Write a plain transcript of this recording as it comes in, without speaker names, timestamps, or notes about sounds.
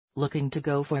Looking to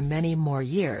go for many more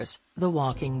years, The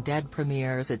Walking Dead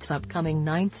premieres its upcoming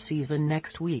 9th season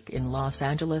next week in Los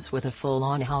Angeles with a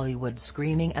full-on Hollywood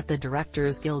screening at the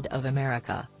Directors Guild of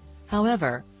America.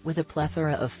 However, with a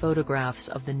plethora of photographs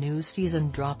of the new season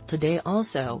dropped today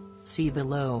also, see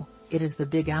below, it is the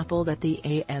Big Apple that the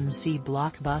AMC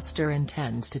blockbuster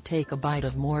intends to take a bite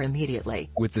of more immediately.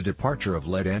 With the departure of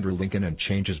lead Andrew Lincoln and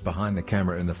changes behind the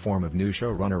camera in the form of new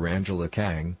showrunner Angela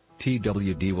Kang,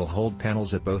 TWD will hold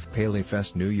panels at both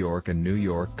PaleyFest New York and New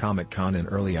York Comic Con in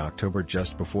early October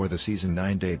just before the Season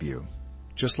 9 debut.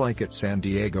 Just like at San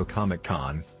Diego Comic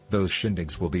Con, those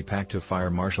shindigs will be packed to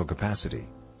fire marshal capacity.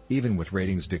 Even with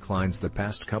ratings declines the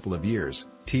past couple of years,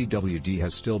 TWD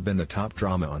has still been the top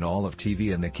drama on all of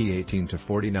TV and the key 18 to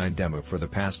 49 demo for the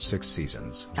past 6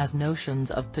 seasons. As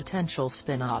notions of potential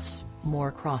spin-offs,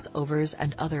 more crossovers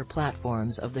and other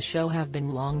platforms of the show have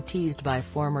been long teased by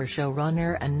former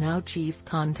showrunner and now Chief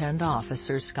Content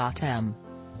Officer Scott M.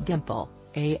 Gimple.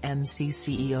 AMC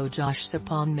CEO Josh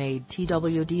Sapon made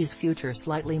TWD's future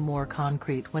slightly more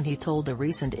concrete when he told a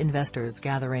recent investors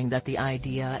gathering that the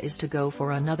idea is to go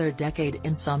for another decade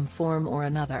in some form or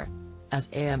another. As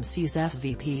AMC's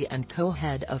SVP and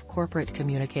co-head of corporate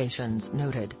communications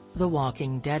noted, The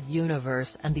Walking Dead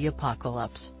universe and the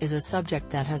apocalypse is a subject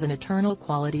that has an eternal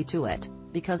quality to it,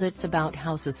 because it's about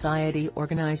how society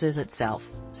organizes itself,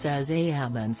 says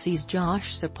AMC's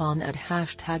Josh Sapon at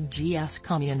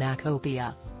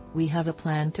 #GSCommunacopia. We have a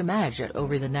plan to manage it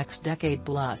over the next decade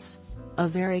plus. A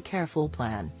very careful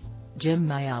plan. Jim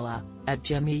Mayala, at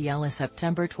Jimmy Yella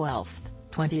September 12,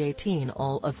 2018,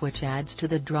 all of which adds to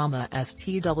the drama as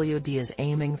TWD is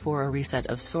aiming for a reset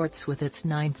of sorts with its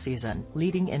 9th season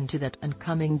leading into that and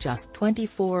coming just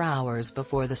 24 hours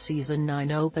before the Season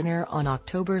 9 opener on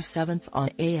October 7 on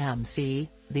AMC.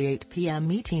 The 8 p.m.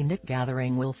 Nick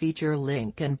gathering will feature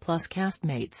Lincoln Plus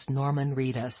castmates Norman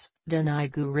Reedus,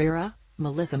 Denai Gurira,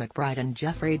 Melissa McBride and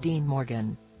Jeffrey Dean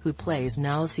Morgan, who plays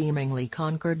now seemingly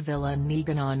conquered villain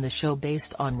Negan on the show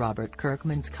based on Robert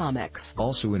Kirkman's comics.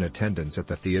 Also in attendance at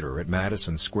the theater at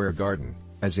Madison Square Garden,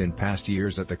 as in past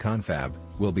years at the Confab,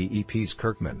 will be EPs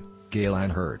Kirkman, Gail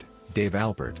Ann Hurd, Dave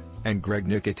Alpert, and Greg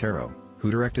Nicotero,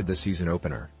 who directed the season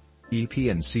opener. EP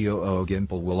and COO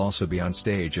Gimple will also be on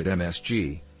stage at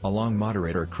MSG, along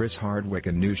moderator Chris Hardwick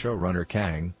and new showrunner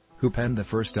Kang, who penned the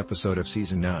first episode of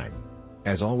Season 9.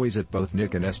 As always at both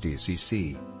Nick and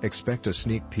SDCC, expect a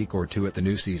sneak peek or two at the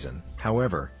new season.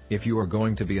 However, if you are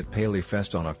going to be at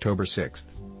PaleyFest on October 6th,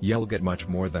 you'll get much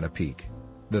more than a peek.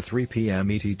 The 3 p.m.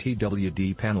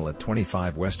 ETTWD panel at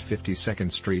 25 West 52nd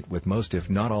Street with most if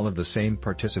not all of the same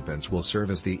participants will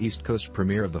serve as the East Coast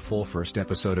premiere of the full first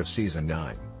episode of Season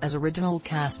 9. As original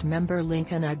cast member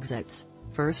Lincoln exits,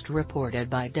 first reported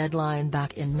by Deadline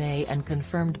back in May and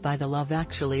confirmed by the Love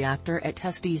Actually actor at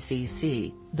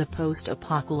SDCC, the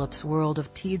post-apocalypse world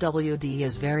of TWD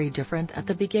is very different at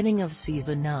the beginning of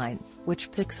Season 9,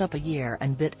 which picks up a year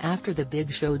and bit after the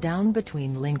big showdown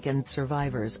between Lincoln's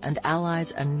survivors and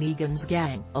allies and Negan's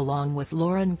gang, along with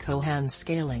Lauren Cohan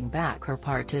scaling back her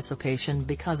participation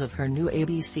because of her new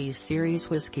ABC series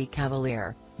Whiskey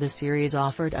Cavalier. The series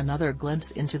offered another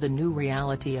glimpse into the new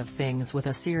reality of things with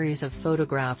a series of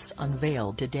photographs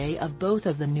unveiled today of both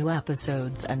of the new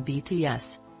episodes and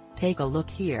BTS. Take a look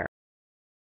here.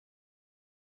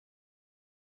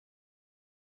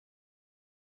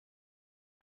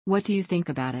 What do you think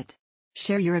about it?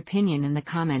 Share your opinion in the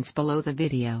comments below the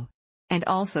video. And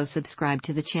also subscribe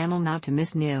to the channel not to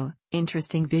miss new,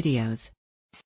 interesting videos.